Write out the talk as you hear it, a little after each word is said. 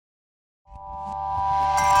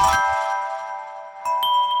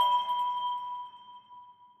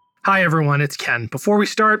Hi everyone, it's Ken. Before we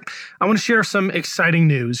start, I want to share some exciting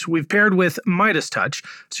news. We've paired with MeidasTouch,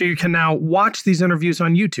 so you can now watch these interviews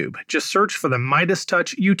on YouTube. Just search for the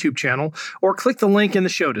MeidasTouch YouTube channel or click the link in the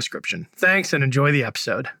show description. Thanks and enjoy the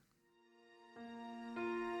episode.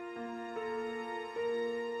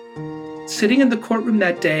 Sitting in the courtroom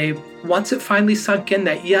that day, once it finally sunk in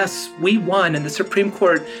that yes, we won and the Supreme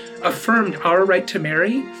Court affirmed our right to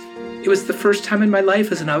marry, it was the first time in my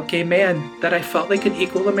life as an out gay man that I felt like an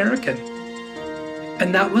equal American.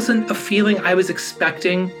 And that wasn't a feeling I was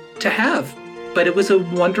expecting to have, but it was a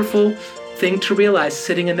wonderful thing to realize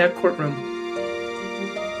sitting in that courtroom.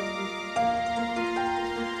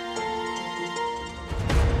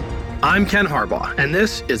 I'm Ken Harbaugh, and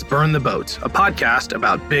this is Burn the Boats, a podcast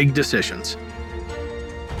about big decisions.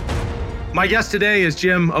 My guest today is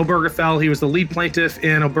Jim Obergefell. He was the lead plaintiff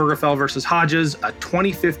in Obergefell versus Hodges, a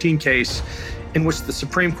 2015 case in which the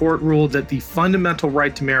Supreme Court ruled that the fundamental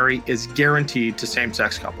right to marry is guaranteed to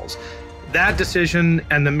same-sex couples. That decision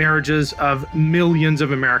and the marriages of millions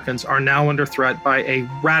of Americans are now under threat by a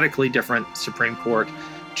radically different Supreme Court.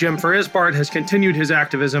 Jim, for his part, has continued his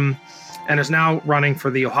activism and is now running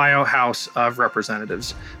for the Ohio House of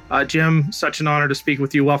Representatives. Jim, such an honor to speak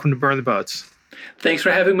with you. Welcome to Burn the Boats. Thanks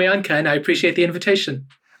for having me on, Ken. I appreciate the invitation.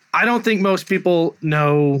 I don't think most people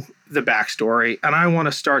know the backstory, and I want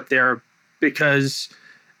to start there because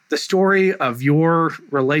the story of your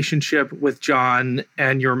relationship with John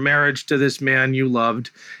and your marriage to this man you loved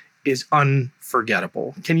is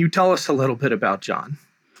unforgettable. Can you tell us a little bit about John?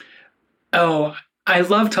 Oh, I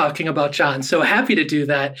love talking about John. So happy to do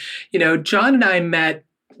that. You know, John and I met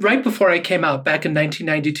right before I came out back in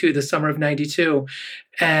 1992, the summer of 92.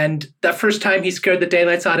 And that first time he scared the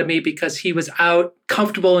daylights out of me because he was out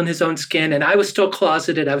comfortable in his own skin and I was still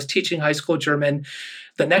closeted. I was teaching high school German.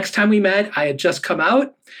 The next time we met, I had just come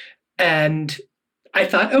out and I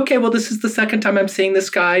thought, okay, well, this is the second time I'm seeing this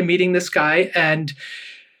guy, meeting this guy, and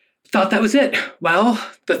thought that was it. Well,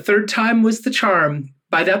 the third time was the charm.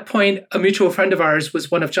 By that point, a mutual friend of ours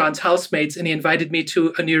was one of John's housemates, and he invited me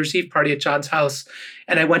to a New Year's Eve party at John's house.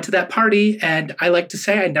 And I went to that party, and I like to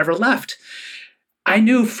say I never left. I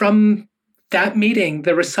knew from that meeting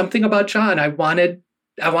there was something about John. I wanted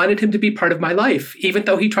him to be part of my life, even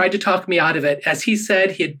though he tried to talk me out of it. As he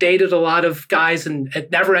said, he had dated a lot of guys, and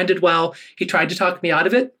it never ended well. He tried to talk me out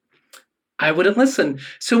of it. I wouldn't listen.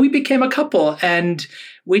 So we became a couple, and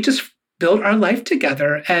we just built our life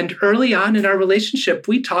together. And early on in our relationship,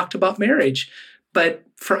 we talked about marriage. But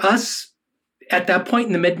for us, at that point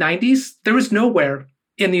in the mid-90s, there was nowhere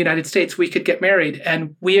in the United States we could get married.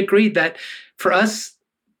 And we agreed that for us,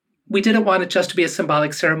 we didn't want it just to be a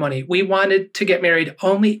symbolic ceremony. We wanted to get married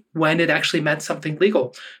only when it actually meant something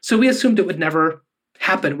legal. So we assumed it would never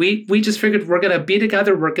happen. We just figured we're going to be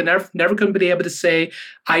together. We're never going to be able to say,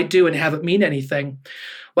 I do, and have it mean anything.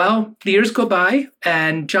 Well, the years go by,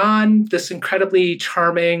 and John, this incredibly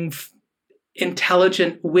charming,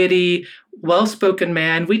 intelligent, witty, well-spoken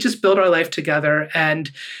man, we just built our life together. And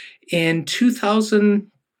in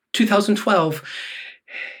 2012,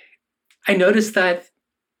 I noticed that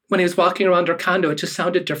when he was walking around our condo, it just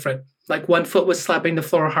sounded different. Like one foot was slapping the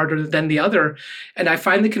floor harder than the other. And I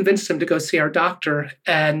finally convinced him to go see our doctor.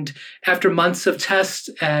 And after months of tests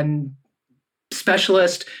and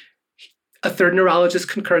specialists, a third neurologist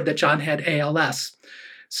concurred that John had ALS.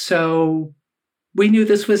 So we knew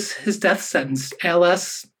this was his death sentence.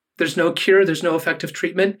 ALS, there's no cure, there's no effective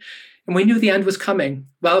treatment. And we knew the end was coming.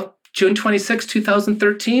 Well, June 26,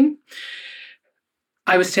 2013,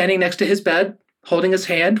 I was standing next to his bed, holding his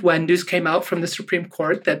hand when news came out from the Supreme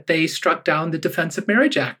Court that they struck down the Defense of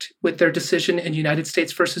Marriage Act with their decision in United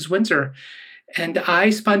States versus Windsor. And I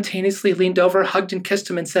spontaneously leaned over, hugged and kissed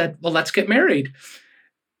him and said, well, let's get married.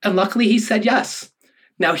 And luckily he said yes.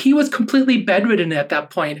 Now he was completely bedridden at that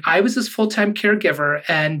point. I was his full-time caregiver,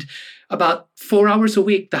 and about 4 hours a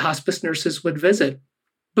week, the hospice nurses would visit.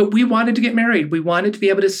 But we wanted to get married. We wanted to be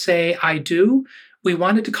able to say, I do. We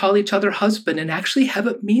wanted to call each other husband and actually have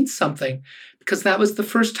it mean something, because that was the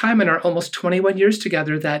first time in our almost 21 years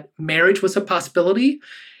together that marriage was a possibility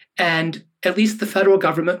and at least the federal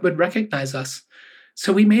government would recognize us.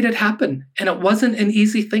 So we made it happen. And it wasn't an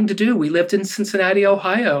easy thing to do. We lived in Cincinnati,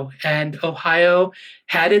 Ohio, and Ohio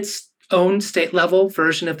had its own state level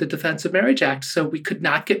version of the Defense of Marriage Act. So we could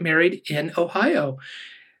not get married in Ohio.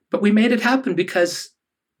 But we made it happen because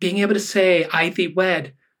being able to say, I thee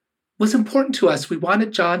wed, was important to us. We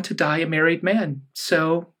wanted John to die a married man.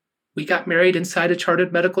 So we got married inside a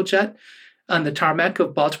chartered medical jet on the tarmac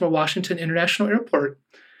of Baltimore Washington International Airport.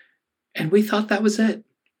 And we thought that was it.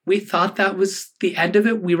 We thought that was the end of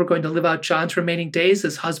it. We were going to live out John's remaining days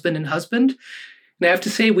as husband and husband. And I have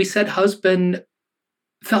to say, we said husband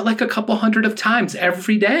felt like a couple hundred of times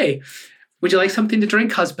every day. Would you like something to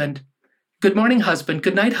drink, husband? Good morning, husband.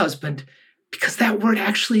 Good night, husband. Because that word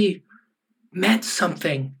actually meant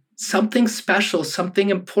something special, something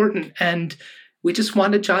important. And we just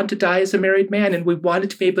wanted John to die as a married man. And we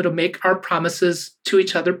wanted to be able to make our promises to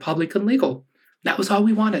each other public and legal. That was all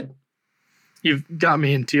we wanted. You've got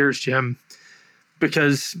me in tears, Jim,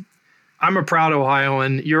 because I'm a proud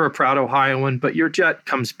Ohioan. You're a proud Ohioan, but your jet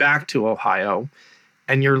comes back to Ohio,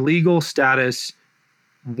 and your legal status,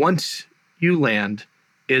 once you land,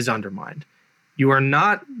 is undermined. You are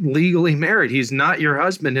not legally married. He's not your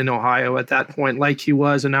husband in Ohio at that point, like he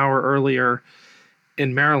was an hour earlier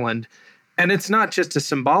in Maryland. And it's not just a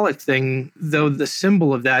symbolic thing, though the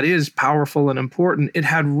symbol of that is powerful and important. It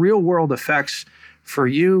had real-world effects for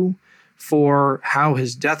you, for how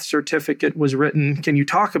his death certificate was written. Can you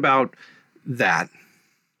talk about that?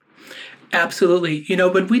 Absolutely.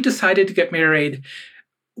 When we decided to get married,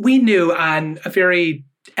 we knew on a very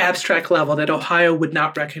abstract level that Ohio would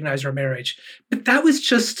not recognize our marriage. But that was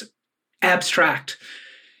just abstract.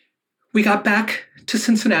 We got back to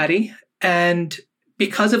Cincinnati, and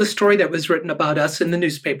because of a story that was written about us in the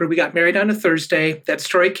newspaper, we got married on a Thursday. That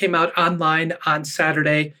story came out online on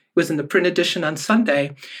Saturday. It was in the print edition on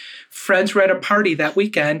Sunday. Friends were at a party that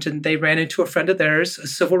weekend, and they ran into a friend of theirs, a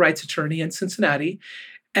civil rights attorney in Cincinnati,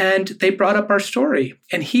 and they brought up our story.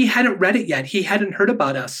 And he hadn't read it yet. He hadn't heard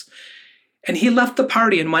about us. And he left the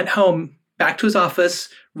party and went home, back to his office,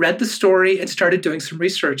 read the story, and started doing some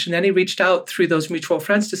research. And then he reached out through those mutual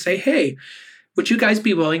friends to say, hey, would you guys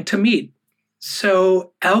be willing to meet?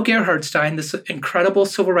 So Al Gerhardstein, this incredible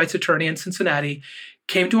civil rights attorney in Cincinnati,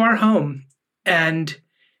 came to our home, and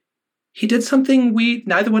he did something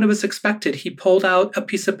neither one of us expected. He pulled out a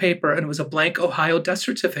piece of paper, and it was a blank Ohio death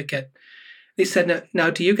certificate. He said, now,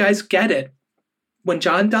 do you guys get it? When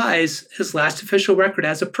John dies, his last official record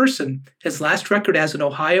as a person, his last record as an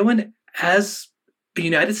Ohioan, as a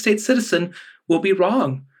United States citizen, will be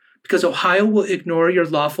wrong, because Ohio will ignore your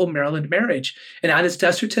lawful Maryland marriage. And on his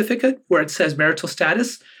death certificate, where it says marital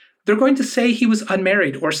status, they're going to say he was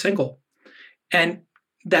unmarried or single. And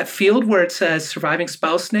that field where it says surviving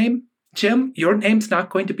spouse name, Jim, your name's not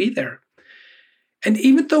going to be there. And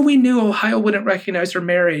even though we knew Ohio wouldn't recognize our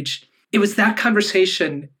marriage, it was that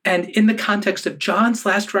conversation, and in the context of John's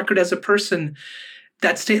last record as a person,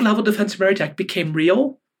 that State Level Defense of Marriage Act became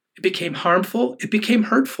real, it became harmful, it became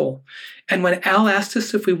hurtful. And when Al asked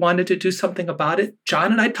us if we wanted to do something about it,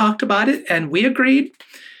 John and I talked about it, and we agreed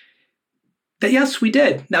that yes, we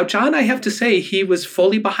did. Now, John, I have to say, he was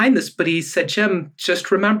fully behind this, but he said, Jim,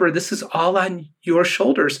 just remember, this is all on your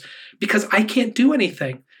shoulders, because I can't do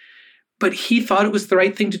anything. But he thought it was the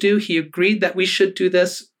right thing to do. He agreed that we should do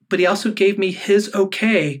this. But he also gave me his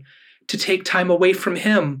okay to take time away from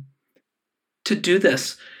him to do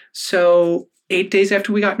this. So 8 days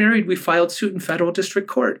after we got married, we filed suit in federal district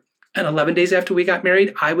court. And 11 days after we got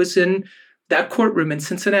married, I was in that courtroom in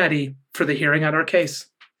Cincinnati for the hearing on our case.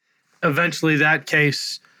 Eventually, that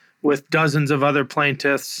case, with dozens of other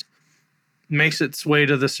plaintiffs, makes its way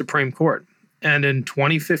to the Supreme Court. And in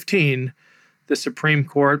 2015, the Supreme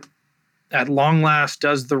Court, at long last,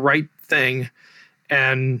 does the right thing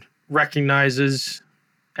and recognizes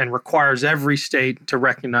and requires every state to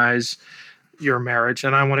recognize your marriage.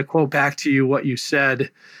 And I want to quote back to you what you said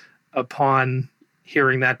upon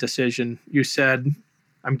hearing that decision. You said,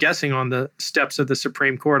 I'm guessing on the steps of the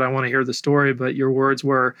Supreme Court, I want to hear the story, but your words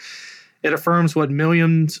were, it affirms what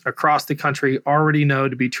millions across the country already know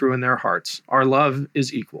to be true in their hearts. Our love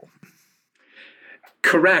is equal.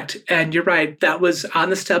 Correct. And you're right. That was on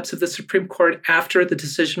the steps of the Supreme Court after the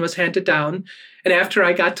decision was handed down. And after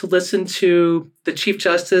I got to listen to the Chief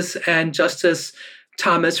Justice and Justice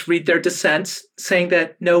Thomas read their dissents, saying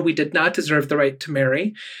that, no, we did not deserve the right to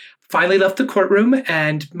marry, finally left the courtroom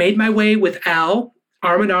and made my way with Al,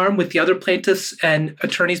 arm in arm with the other plaintiffs and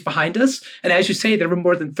attorneys behind us. And as you say, there were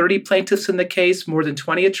more than 30 plaintiffs in the case, more than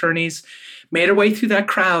 20 attorneys, made our way through that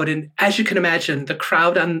crowd. And as you can imagine, the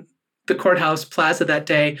crowd on the courthouse plaza that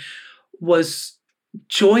day was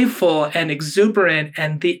joyful and exuberant,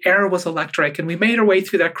 and the air was electric. And we made our way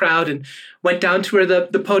through that crowd and went down to where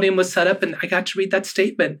the podium was set up, and I got to read that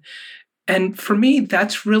statement. And for me,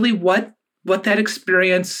 that's really what that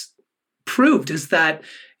experience proved, is that,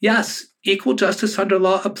 yes, equal justice under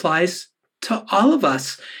law applies to all of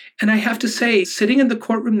us. And I have to say, sitting in the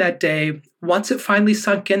courtroom that day, once it finally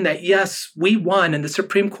sunk in that, yes, we won and the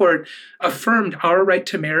Supreme Court affirmed our right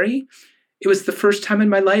to marry, it was the first time in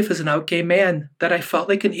my life as an out gay man that I felt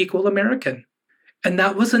like an equal American. And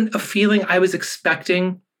that wasn't a feeling I was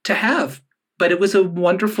expecting to have. But it was a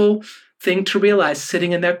wonderful thing to realize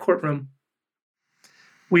sitting in that courtroom.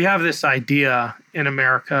 We have this idea in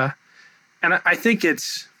America, and I think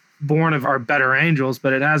it's born of our better angels,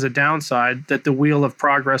 but it has a downside, that the wheel of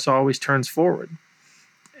progress always turns forward.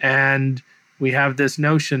 And we have this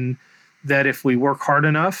notion that if we work hard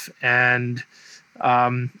enough and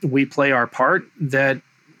we play our part, that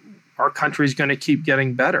our country is going to keep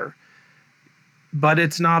getting better. But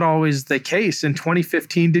it's not always the case. In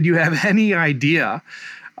 2015, did you have any idea?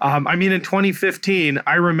 In 2015,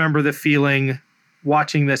 I remember the feeling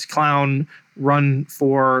watching this clown run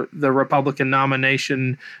for the Republican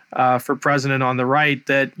nomination for president on the right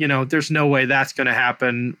that, there's no way that's going to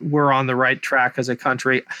happen. We're on the right track as a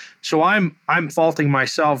country. So I'm faulting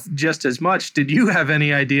myself just as much. Did you have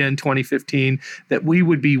any idea in 2015 that we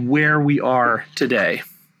would be where we are today?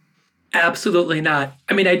 Absolutely not.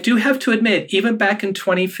 I do have to admit, even back in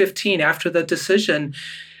 2015, after the decision,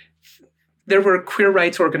 there were queer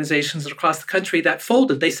rights organizations across the country that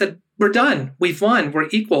folded. They said, we're done. We've won. We're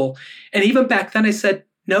equal. And even back then I said,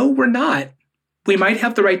 no, we're not. We might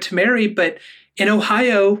have the right to marry, but in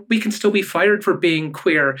Ohio, we can still be fired for being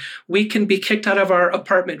queer. We can be kicked out of our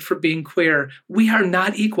apartment for being queer. We are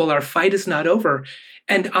not equal. Our fight is not over.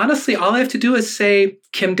 And honestly, all I have to do is say,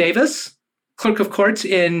 Kim Davis, clerk of courts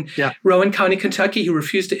in Rowan County, Kentucky, who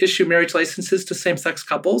refused to issue marriage licenses to same-sex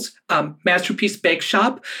couples, Masterpiece Bake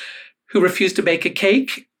Shop, who refused to bake a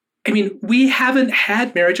cake. We haven't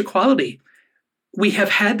had marriage equality. We have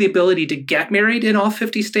had the ability to get married in all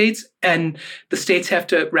 50 states, and the states have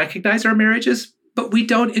to recognize our marriages, but we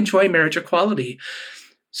don't enjoy marriage equality.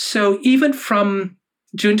 So even from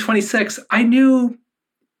June 26, I knew,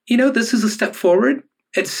 this is a step forward.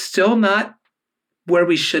 It's still not where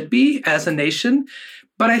we should be as a nation,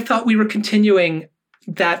 but I thought we were continuing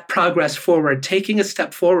that progress forward, taking a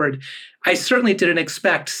step forward. I certainly didn't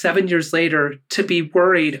expect 7 years later to be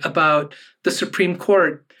worried about the Supreme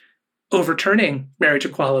Court overturning marriage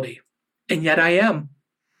equality. And yet I am.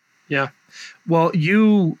 Yeah. Well,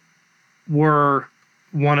 you were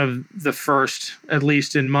one of the first, at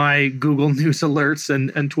least in my Google News alerts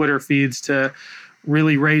and Twitter feeds, to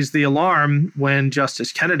really raise the alarm when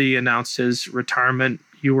Justice Kennedy announced his retirement.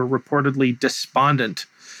 You were reportedly despondent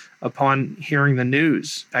upon hearing the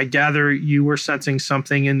news. I gather you were sensing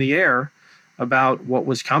something in the air about what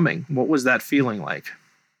was coming. What was that feeling like?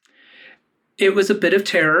 It was a bit of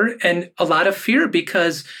terror and a lot of fear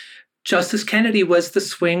because Justice Kennedy was the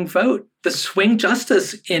swing vote, the swing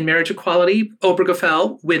justice in marriage equality,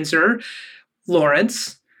 Obergefell, Windsor,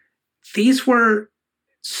 Lawrence. These were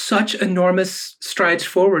such enormous strides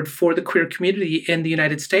forward for the queer community in the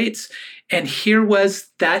United States. And here was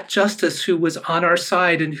that justice who was on our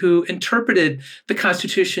side and who interpreted the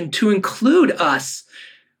Constitution to include us,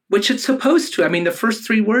 which it's supposed to. The first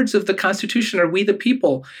three words of the Constitution are "we the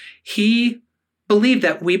people." He believed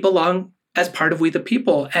that we belong as part of we the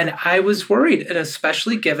people. And I was worried, and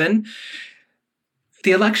especially given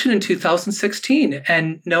the election in 2016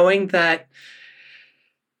 and knowing that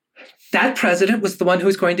that president was the one who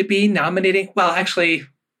was going to be nominating. Well, actually,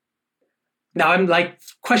 now I'm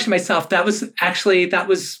questioning myself. That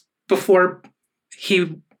was before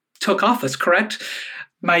he took office, correct?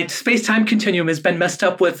 My space-time continuum has been messed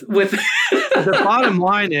up with. The bottom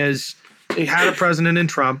line is he had a president in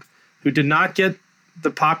Trump who did not get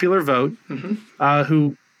the popular vote,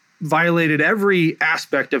 who violated every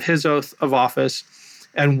aspect of his oath of office,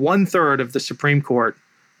 and 1/3 of the Supreme Court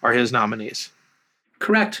are his nominees.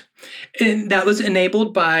 Correct. And that was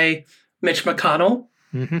enabled by Mitch McConnell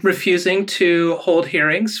refusing to hold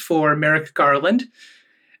hearings for Merrick Garland.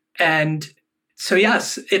 And so,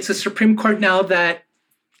 yes, it's a Supreme Court now that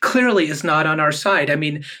clearly is not on our side.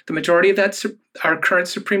 The majority of our current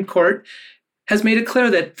Supreme Court has made it clear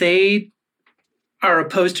that they are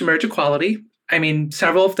opposed to marriage equality.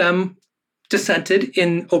 Several of them dissented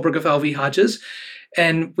in Obergefell v. Hodges.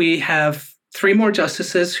 And we have 3 more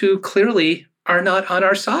justices who clearly are not on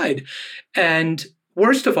our side. And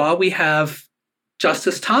worst of all, we have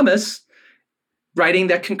Justice Thomas writing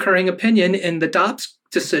that concurring opinion in the Dobbs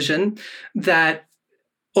decision that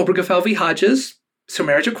Obergefell v. Hodges, so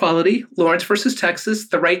marriage equality, Lawrence versus Texas,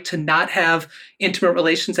 the right to not have intimate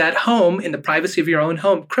relations at home in the privacy of your own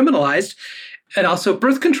home criminalized, and also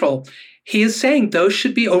birth control. He is saying those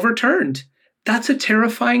should be overturned. That's a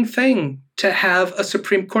terrifying thing to have a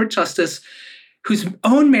Supreme Court justice whose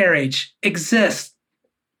own marriage exists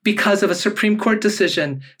because of a Supreme Court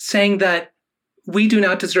decision saying that we do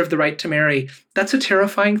not deserve the right to marry. That's a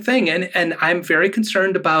terrifying thing. And I'm very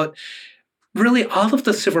concerned about really all of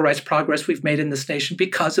the civil rights progress we've made in this nation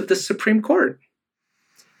because of the Supreme Court.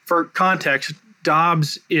 For context,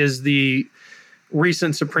 Dobbs is the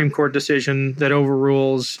recent Supreme Court decision that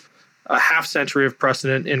overrules a half century of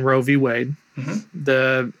precedent in Roe v. Wade. Mm-hmm.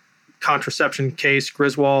 The contraception case,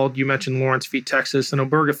 Griswold, you mentioned Lawrence v. Texas, and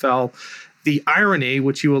Obergefell. The irony,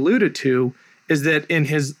 which you alluded to, is that in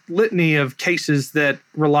his litany of cases that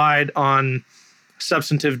relied on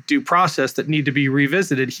substantive due process that need to be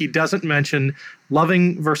revisited, he doesn't mention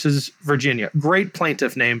Loving versus Virginia. Great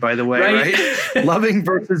plaintiff name, by the way, right? Loving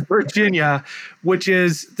versus Virginia, which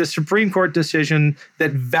is the Supreme Court decision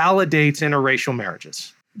that validates interracial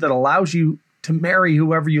marriages, that allows you to marry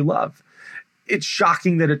whoever you love. It's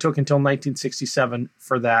shocking that it took until 1967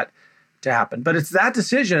 for that to happen. But it's that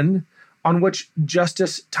decision on which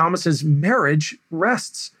Justice Thomas's marriage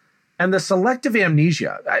rests. And the selective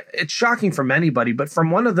amnesia, it's shocking from anybody, but from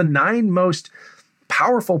one of the 9 most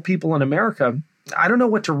powerful people in America, I don't know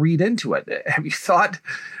what to read into it. Have you thought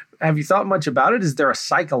much about it? Is there a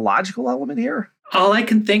psychological element here? All I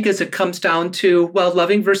can think is it comes down to, well,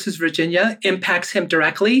 Loving versus Virginia impacts him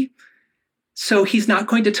directly. So he's not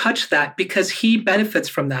going to touch that because he benefits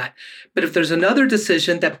from that. But if there's another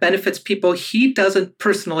decision that benefits people he doesn't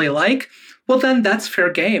personally like, well, then that's fair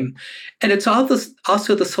game. And it's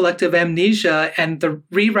also the selective amnesia and the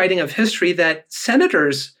rewriting of history that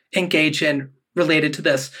senators engage in related to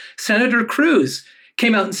this. Senator Cruz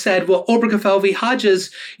came out and said, well, Obergefell v.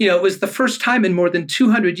 Hodges, it was the first time in more than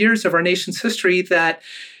 200 years of our nation's history that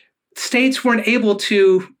states weren't able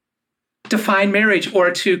to define marriage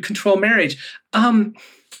or to control marriage.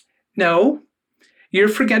 No, you're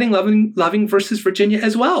forgetting Loving versus Virginia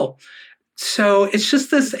as well. So it's just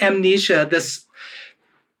this amnesia, this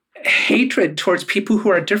hatred towards people who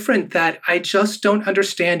are different that I just don't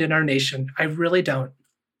understand in our nation. I really don't.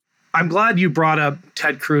 I'm glad you brought up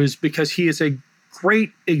Ted Cruz because he is a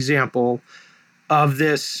great example of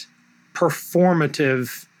this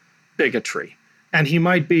performative bigotry. And he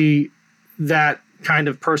might be that kind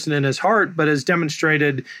of person in his heart, but has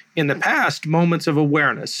demonstrated in the past moments of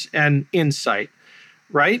awareness and insight,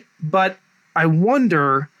 right? But I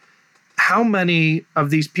wonder how many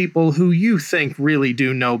of these people who you think really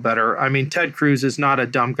do know better. I mean, Ted Cruz is not a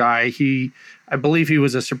dumb guy. I believe he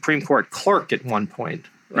was a Supreme Court clerk at one point,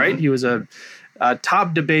 right? Mm-hmm. He was a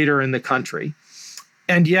top debater in the country.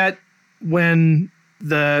 And yet, when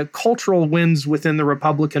the cultural winds within the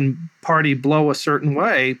Republican Party blow a certain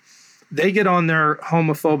way, they get on their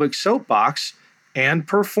homophobic soapbox and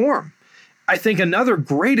perform. I think another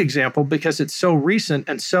great example, because it's so recent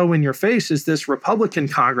and so in your face, is this Republican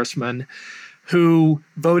congressman who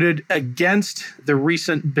voted against the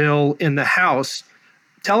recent bill in the House.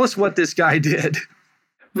 Tell us what this guy did.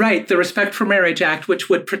 Right. The Respect for Marriage Act, which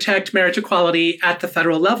would protect marriage equality at the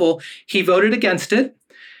federal level. He voted against it.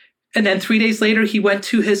 And then 3 days later, he went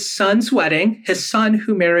to his son's wedding, his son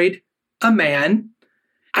who married a man.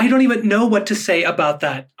 I don't even know what to say about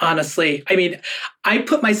that, honestly. I mean, I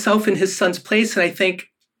put myself in his son's place and I think,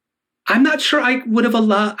 I'm not sure I could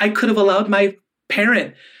have allowed my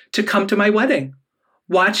parent to come to my wedding.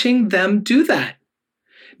 Watching them do that.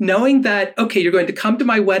 Knowing that, okay, you're going to come to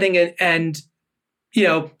my wedding and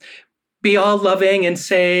be all loving and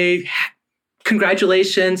say,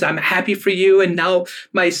 congratulations, I'm happy for you. And now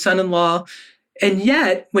my son-in-law. And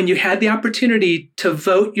yet, when you had the opportunity to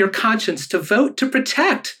vote your conscience, to vote to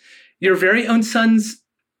protect your very own son's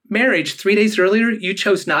marriage 3 days earlier, you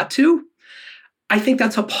chose not to. I think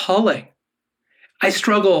that's appalling. I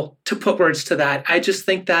struggle to put words to that. I just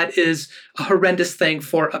think that is a horrendous thing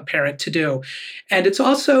for a parent to do. And it's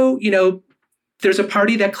also, there's a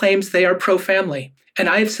party that claims they are pro-family. And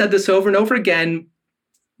I have said this over and over again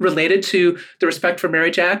related to the Respect for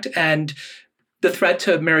Marriage Act and the threat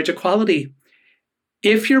to marriage equality.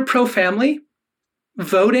 If you're pro-family,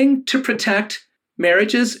 voting to protect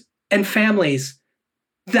marriages and families,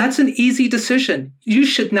 that's an easy decision. You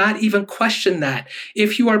should not even question that.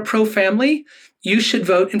 If you are pro-family, you should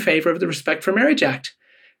vote in favor of the Respect for Marriage Act.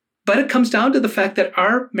 But it comes down to the fact that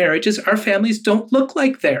our marriages, our families don't look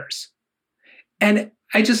like theirs. And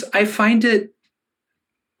I find it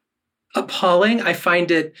appalling. I find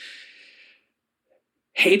it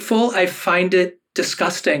hateful. I find it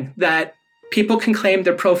disgusting that people can claim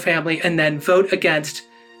they're pro-family and then vote against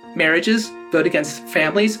marriages, vote against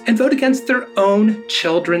families, and vote against their own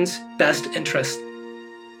children's best interest.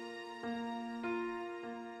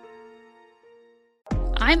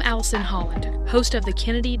 I'm Allison Holland, host of the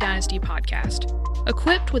Kennedy Dynasty podcast.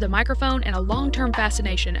 Equipped with a microphone and a long-term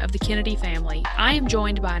fascination of the Kennedy family, I am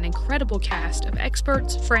joined by an incredible cast of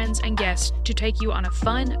experts, friends, and guests to take you on a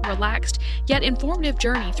fun, relaxed, yet informative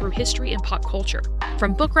journey through history and pop culture.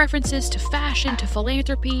 From book references to fashion to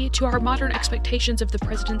philanthropy to our modern expectations of the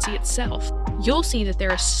presidency itself, you'll see that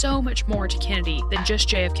there is so much more to Kennedy than just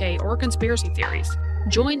JFK or conspiracy theories.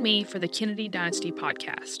 Join me for the Kennedy Dynasty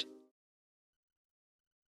podcast.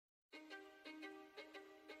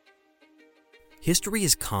 History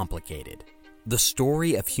is complicated. The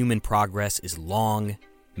story of human progress is long,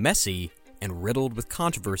 messy, and riddled with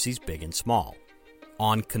controversies big and small.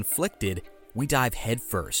 On Conflicted, we dive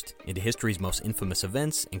headfirst into history's most infamous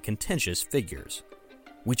events and contentious figures.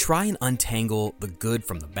 We try and untangle the good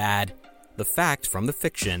from the bad, the fact from the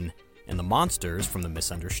fiction, and the monsters from the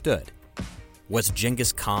misunderstood. Was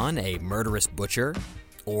Genghis Khan a murderous butcher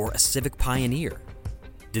or a civic pioneer?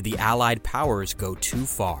 Did the Allied powers go too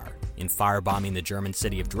far in firebombing the German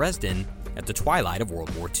city of Dresden at the twilight of World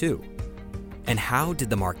War II? And how did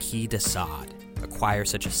the Marquis de Sade acquire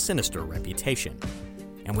such a sinister reputation?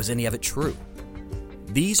 And was any of it true?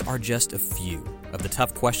 These are just a few of the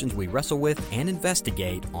tough questions we wrestle with and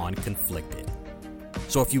investigate on Conflicted.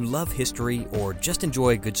 So if you love history or just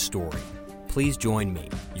enjoy a good story, please join me,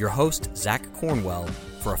 your host, Zach Cornwell,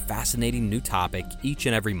 for a fascinating new topic each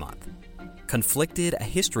and every month. Conflicted, a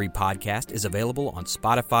history podcast, is available on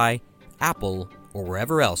Spotify, Apple, or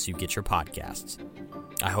wherever else you get your podcasts.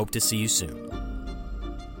 I hope to see you soon.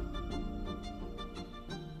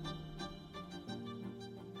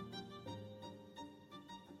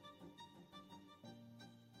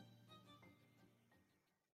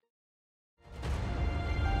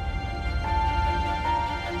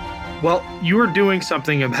 Well, you are doing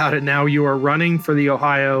something about it now. You are running for the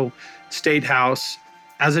Ohio State House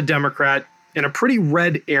as a Democrat in a pretty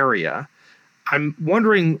red area. I'm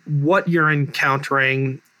wondering what you're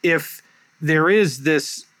encountering, if there is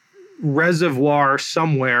this reservoir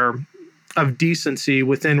somewhere of decency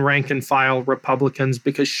within rank and file Republicans,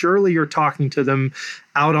 because surely you're talking to them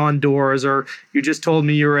out on doors, or you just told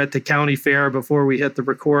me you were at the county fair before we hit the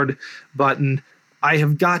record button. I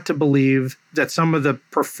have got to believe that some of the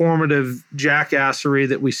performative jackassery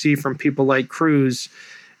that we see from people like Cruz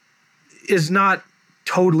is not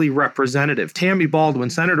totally representative. Tammy Baldwin,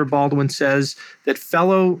 Senator Baldwin, says that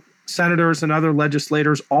fellow senators and other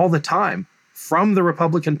legislators all the time from the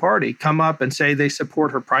Republican Party come up and say they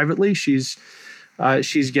support her privately. She's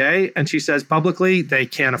gay, and she says publicly they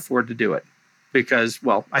can't afford to do it because,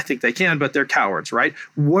 well, I think they can, but they're cowards, right?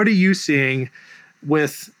 What are you seeing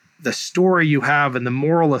with the story you have and the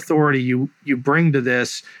moral authority you bring to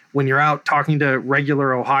this when you're out talking to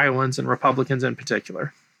regular Ohioans and Republicans in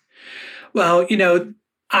particular? Well,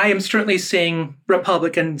 I am certainly seeing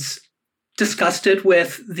Republicans disgusted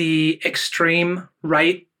with the extreme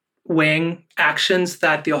right-wing actions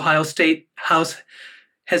that the Ohio State House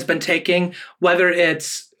has been taking, whether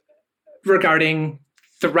it's regarding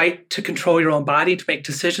the right to control your own body, to make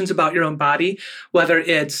decisions about your own body, whether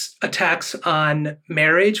it's attacks on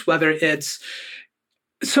marriage, whether it's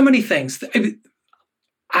so many things.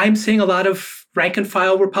 I'm seeing a lot of rank and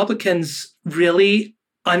file Republicans really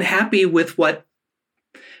unhappy with what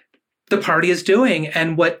the party is doing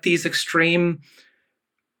and what these extreme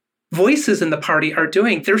voices in the party are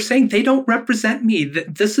doing. They're saying they don't represent me.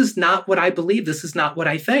 This is not what I believe. This is not what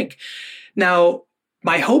I think. Now,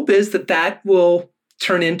 my hope is that will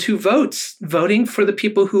turn into voting for the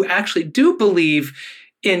people who actually do believe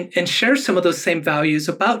in and share some of those same values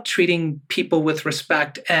about treating people with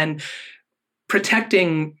respect and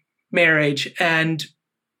protecting marriage and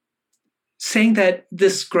saying that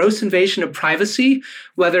this gross invasion of privacy,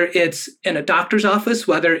 whether it's in a doctor's office,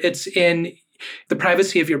 whether it's in the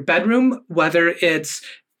privacy of your bedroom, whether it's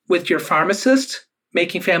with your pharmacist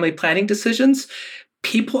making family planning decisions,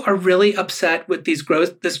 people are really upset with this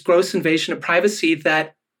gross invasion of privacy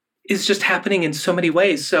that is just happening in so many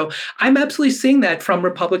ways. So I'm absolutely seeing that from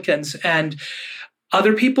Republicans, and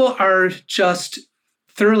other people are just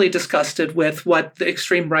thoroughly disgusted with what the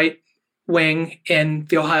extreme right wing in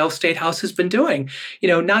the Ohio State House has been doing.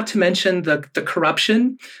 Not to mention the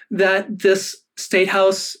corruption that this state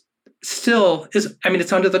house still is. I mean,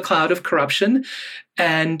 it's under the cloud of corruption,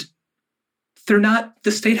 and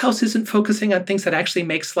the state house isn't focusing on things that actually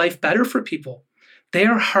makes life better for people. They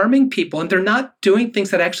are harming people, and they're not doing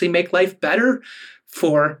things that actually make life better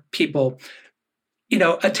for people.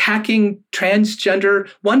 Attacking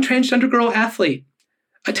one transgender girl athlete,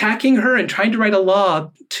 attacking her and trying to write a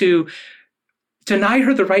law to deny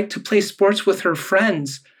her the right to play sports with her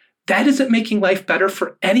friends. That isn't making life better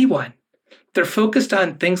for anyone. They're focused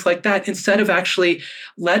on things like that instead of actually,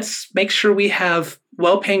 let's make sure we have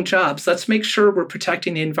well-paying jobs. Let's make sure we're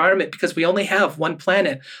protecting the environment because we only have one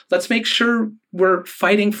planet. Let's make sure we're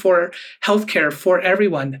fighting for healthcare for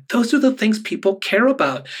everyone. Those are the things people care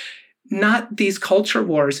about, not these culture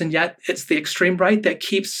wars. And yet it's the extreme right that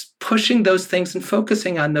keeps pushing those things and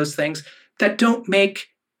focusing on those things that don't make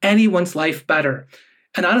anyone's life better.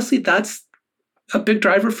 And honestly, that's a big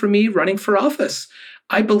driver for me running for office.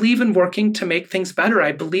 I believe in working to make things better.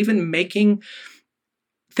 I believe in making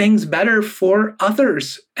things better for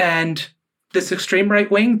others. And this extreme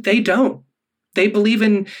right wing, they don't. They believe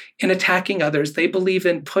in attacking others. They believe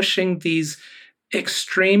in pushing these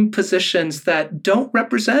extreme positions that don't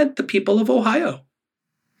represent the people of Ohio.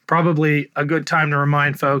 Probably a good time to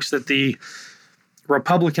remind folks that the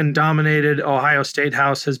Republican-dominated Ohio State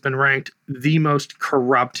House has been ranked the most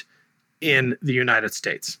corrupt in the United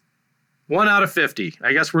States. 1 out of 50.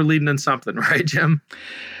 I guess we're leading in something, right, Jim?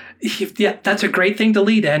 Yeah, that's a great thing to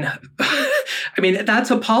lead in. I mean,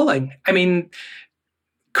 that's appalling. I mean,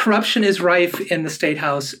 corruption is rife in the State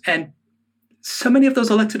House, and so many of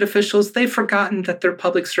those elected officials, they've forgotten that they're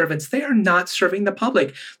public servants. They are not serving the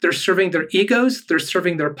public. They're serving their egos, they're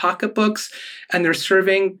serving their pocketbooks, and they're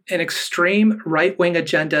serving an extreme right-wing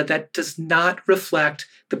agenda that does not reflect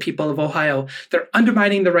the people of Ohio. They're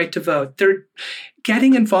undermining the right to vote. They're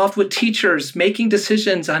getting involved with teachers, making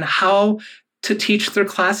decisions on how to teach their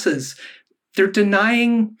classes. They're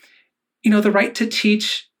denying, the right to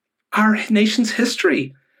teach our nation's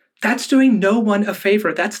history. That's doing no one a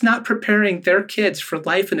favor. That's not preparing their kids for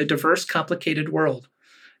life in a diverse, complicated world.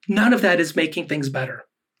 None of that is making things better.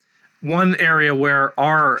 One area where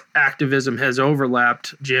our activism has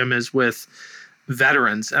overlapped, Jim, is with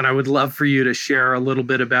veterans. And I would love for you to share a little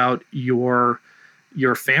bit about your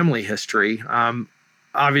family history.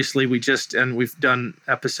 Obviously, we've done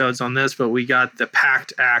episodes on this, but we got the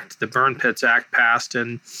PACT Act, the Burn Pits Act passed,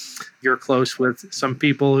 and you're close with some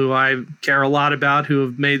people who I care a lot about who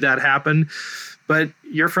have made that happen. But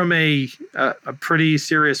you're from a pretty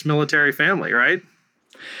serious military family, right?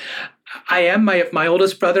 I am. My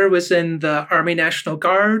oldest brother was in the Army National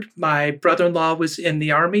Guard. My brother-in-law was in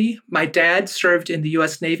the Army. My dad served in the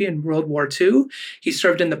U.S. Navy in World War II. He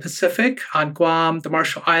served in the Pacific, on Guam, the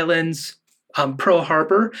Marshall Islands, Pearl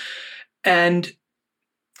Harbor. And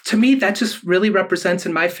to me, that just really represents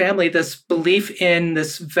in my family this belief in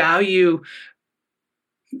this valuing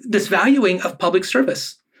of public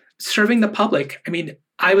service, serving the public. I mean,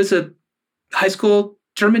 I was a high school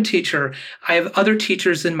German teacher. I have other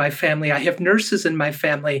teachers in my family. I have nurses in my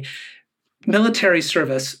family, military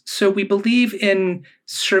service. So we believe in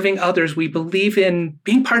serving others. We believe in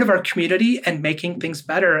being part of our community and making things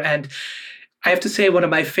better. And I have to say, one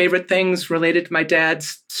of my favorite things related to my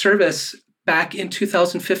dad's service, back in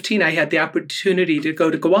 2015, I had the opportunity to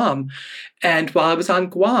go to Guam. And while I was on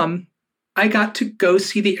Guam, I got to go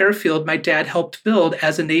see the airfield my dad helped build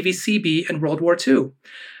as a Navy Seabee in World War II.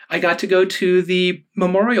 I got to go to the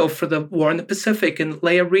memorial for the war in the Pacific and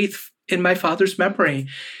lay a wreath in my father's memory.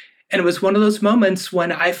 And it was one of those moments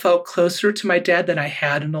when I felt closer to my dad than I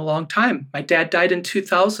had in a long time. My dad died in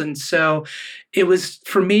 2000. So it was,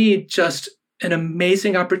 for me, just an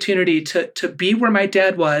amazing opportunity to be where my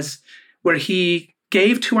dad was, where he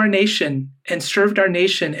gave to our nation and served our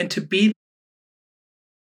nation, and to be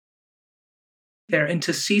there and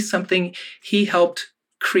to see something he helped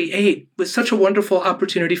create was such a wonderful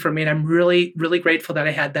opportunity for me. And I'm really, really grateful that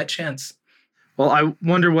I had that chance. Well, I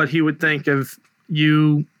wonder what he would think of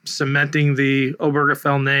you cementing the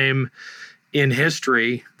Obergefell name in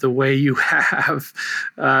history the way you have,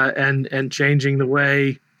 and changing the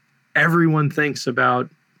way everyone thinks about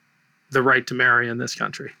the right to marry in this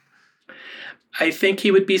country. I think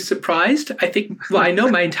he would be surprised. I know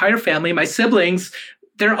my entire family, my siblings,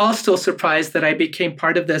 they're all still surprised that I became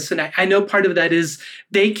part of this. And I know part of that is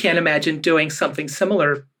they can't imagine doing something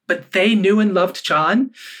similar, but they knew and loved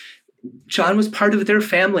John. John was part of their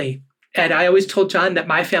family. And I always told John that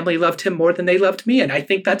my family loved him more than they loved me. And I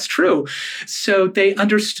think that's true. So they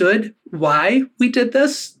understood why we did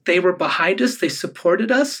this. They were behind us. They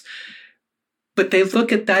supported us. But they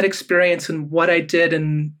look at that experience and what I did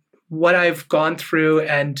and what I've gone through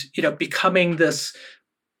and, becoming the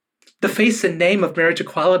face and name of marriage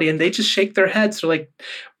equality. And they just shake their heads. They're like,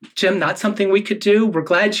 Jim, not something we could do. We're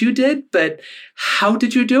glad you did, but how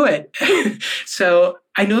did you do it? So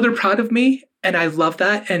I know they're proud of me. And I love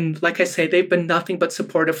that. And like I say, they've been nothing but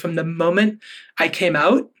supportive from the moment I came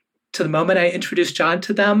out to the moment I introduced John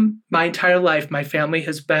to them. My entire life, my family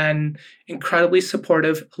has been incredibly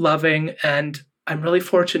supportive, loving, and I'm really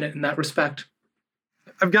fortunate in that respect.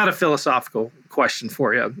 I've got a philosophical question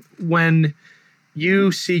for you. When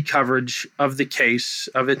you see coverage of the case,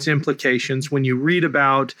 of its implications, when you read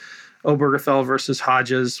about Obergefell versus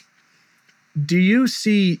Hodges, do you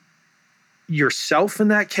see yourself in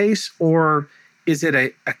that case, or is it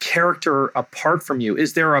a character apart from you?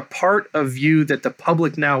 Is there a part of you that the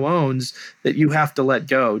public now owns that you have to let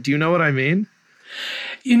go? Do you know what I mean?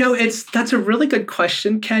 That's a really good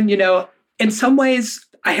question, Ken. In some ways,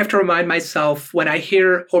 I have to remind myself when I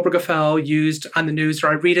hear Obergefell used on the news or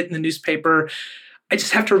I read it in the newspaper, I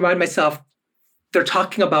just have to remind myself they're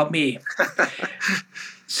talking about me.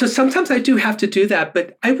 So sometimes I do have to do that.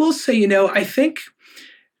 But I will say, I think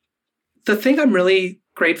the thing I'm really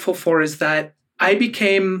grateful for is that I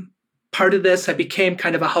became part of this. I became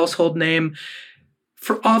kind of a household name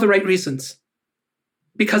for all the right reasons,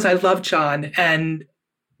 because I love John and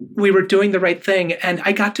we were doing the right thing. And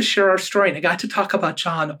I got to share our story and I got to talk about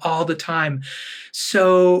John all the time.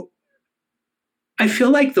 So I feel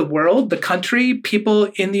like the world, the country, people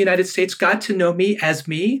in the United States got to know me as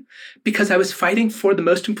me because I was fighting for the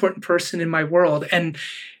most important person in my world. And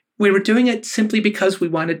we were doing it simply because we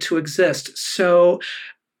wanted to exist. So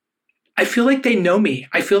I feel like they know me.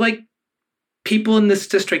 I feel like people in this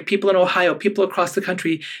district, people in Ohio, people across the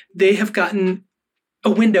country, they have gotten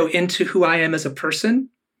a window into who I am as a person.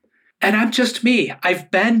 And I'm just me.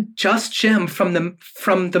 I've been just Jim from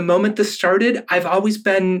the moment this started. I've always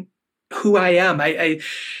been who I am. And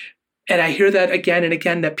I hear that again and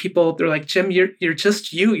again, that people, they're like, Jim, you're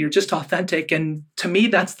just you. You're just authentic. And to me,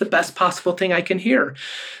 that's the best possible thing I can hear.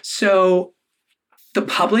 So the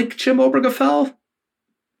public Jim Obergefell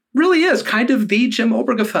really is kind of the Jim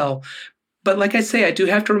Obergefell. But like I say, I do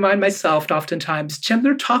have to remind myself oftentimes, Jim,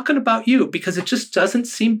 they're talking about you, because it just doesn't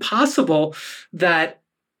seem possible that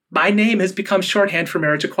my name has become shorthand for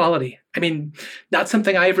marriage equality. I mean, not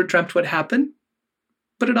something I ever dreamt would happen,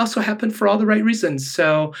 but it also happened for all the right reasons.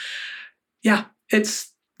 So yeah,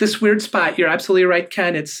 it's this weird spot. You're absolutely right,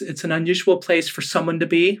 Ken. It's an unusual place for someone to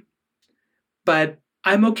be, but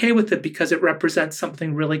I'm okay with it because it represents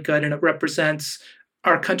something really good, and it represents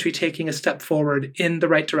our country taking a step forward in the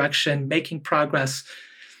right direction, making progress.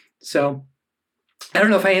 So I don't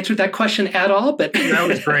know if I answered that question at all, but that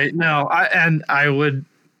was great. No,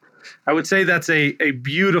 I would say that's a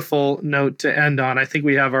beautiful note to end on. I think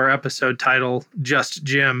we have our episode title, Just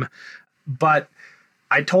Jim. But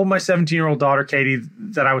I told my 17-year-old daughter, Katie,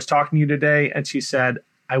 that I was talking to you today, and she said,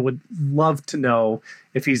 I would love to know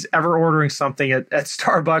if he's ever ordering something at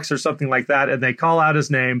Starbucks or something like that, and they call out his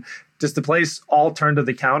name, does the place all turn to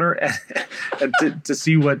the counter and to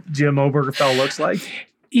see what Jim Obergefell looks like?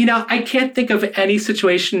 I can't think of any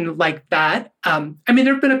situation like that. There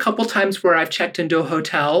have been a couple times where I've checked into a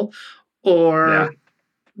hotel, or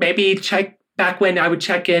maybe back when I would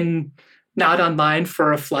check in not online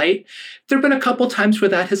for a flight. There have been a couple times where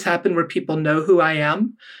that has happened, where people know who I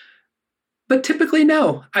am. But typically,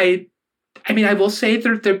 no. I will say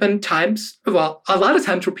there have been times, a lot of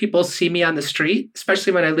times, where people see me on the street,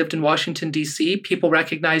 especially when I lived in Washington, D.C. People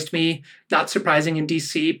recognized me, not surprising, in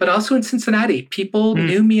D.C., but also in Cincinnati. People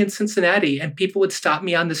knew me in Cincinnati, and people would stop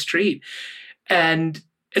me on the street. And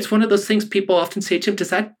it's one of those things people often say, Jim, does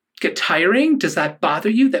that get tiring? Does that bother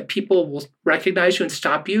you that people will recognize you and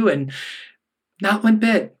stop you? And not one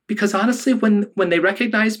bit. Because honestly, when they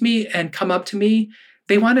recognize me and come up to me,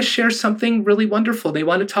 they want to share something really wonderful. They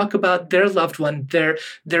want to talk about their loved one,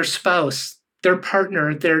 their spouse, their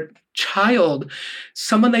partner, their child,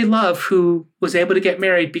 someone they love who was able to get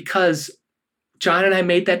married because John and I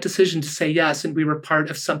made that decision to say yes, and we were part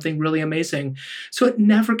of something really amazing. So it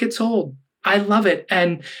never gets old. I love it.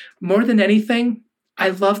 And more than anything, I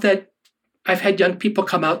love that I've had young people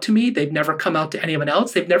come out to me. They've never come out to anyone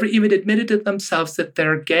else. They've never even admitted to themselves that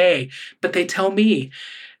they're gay, but they tell me.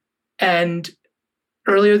 And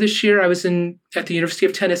earlier this year, I was at the University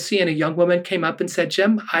of Tennessee, and a young woman came up and said,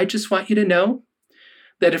 Jim, I just want you to know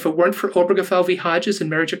that if it weren't for Obergefell v. Hodges and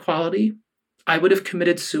marriage equality, I would have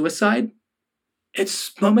committed suicide.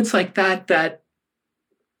 It's moments like that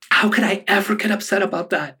how could I ever get upset about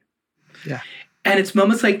that? Yeah. And it's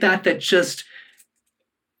moments like that just,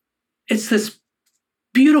 it's this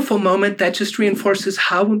beautiful moment that just reinforces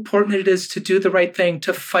how important it is to do the right thing,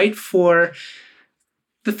 to fight for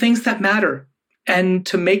the things that matter. And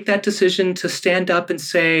to make that decision to stand up and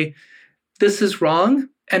say, this is wrong,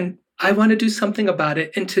 and I want to do something about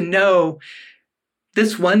it. And to know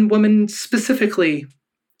this one woman specifically,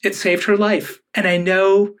 it saved her life. And I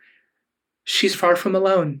know she's far from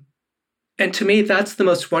alone. And to me, that's the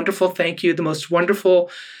most wonderful thank you, the most wonderful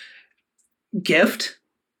gift.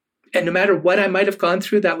 And no matter what I might have gone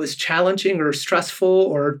through that was challenging or stressful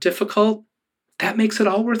or difficult, that makes it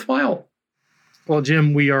all worthwhile. Well,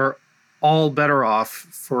 Jim, we are all better off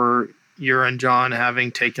for you and John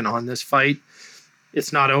having taken on this fight.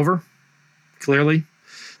 It's not over, clearly.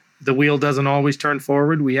 The wheel doesn't always turn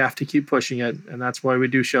forward. We have to keep pushing it, and that's why we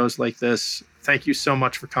do shows like this. Thank you so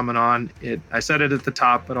much for coming on. I said it at the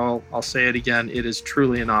top, but I'll say it again. It is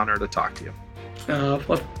truly an honor to talk to you.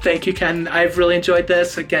 Well, thank you, Ken. I've really enjoyed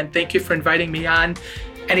this. Again, thank you for inviting me on.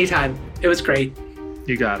 Anytime. It was great.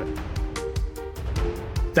 You got it.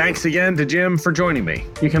 Thanks again to Jim for joining me.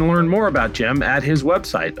 You can learn more about Jim at his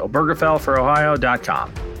website,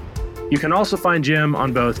 obergefellforohio.com. You can also find Jim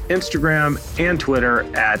on both Instagram and Twitter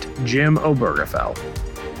at Jim Obergefell.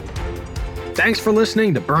 Thanks for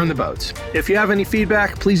listening to Burn the Boats. If you have any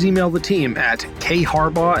feedback, please email the team at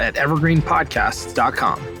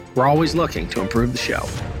kharbaugh@evergreenpodcasts.com. We're always looking to improve the show.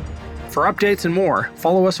 For updates and more,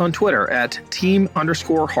 follow us on Twitter at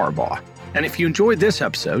team_Harbaugh. And if you enjoyed this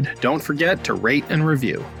episode, don't forget to rate and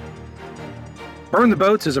review. Burn the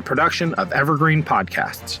Boats is a production of Evergreen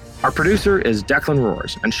Podcasts. Our producer is Declan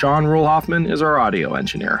Roars, and Sean Rule-Hoffman is our audio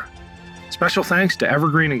engineer. Special thanks to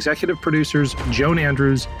Evergreen executive producers Joan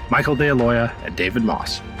Andrews, Michael DeAloia, and David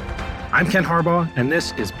Moss. I'm Ken Harbaugh, and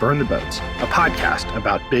this is Burn the Boats, a podcast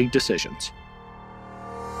about big decisions.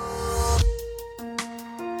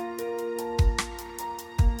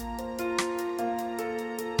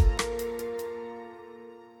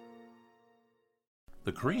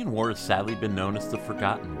 The Korean War has sadly been known as the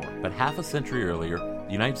Forgotten War, but half a century earlier,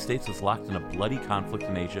 the United States was locked in a bloody conflict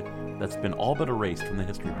in Asia that's been all but erased from the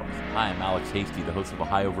history books. Hi, I'm Alex Hasty, the host of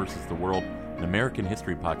Ohio versus the World, an American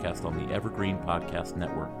history podcast on the Evergreen Podcast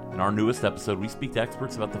Network. In our newest episode, we speak to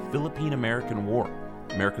experts about the Philippine-American War,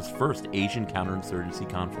 America's first Asian counterinsurgency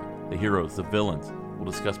conflict. The heroes, the villains.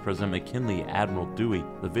 We'll discuss President McKinley, Admiral Dewey,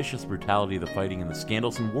 the vicious brutality of the fighting, and the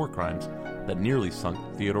scandals and war crimes that nearly sunk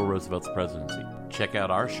Theodore Roosevelt's presidency. Check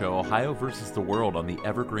out our show, Ohio versus the World, on the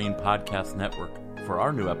Evergreen Podcast Network for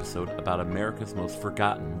our new episode about America's most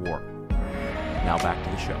forgotten war. Now back to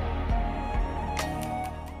the show.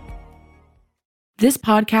 This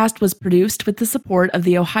podcast was produced with the support of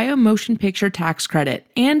the Ohio Motion Picture Tax Credit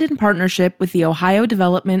and in partnership with the Ohio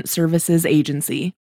Development Services Agency.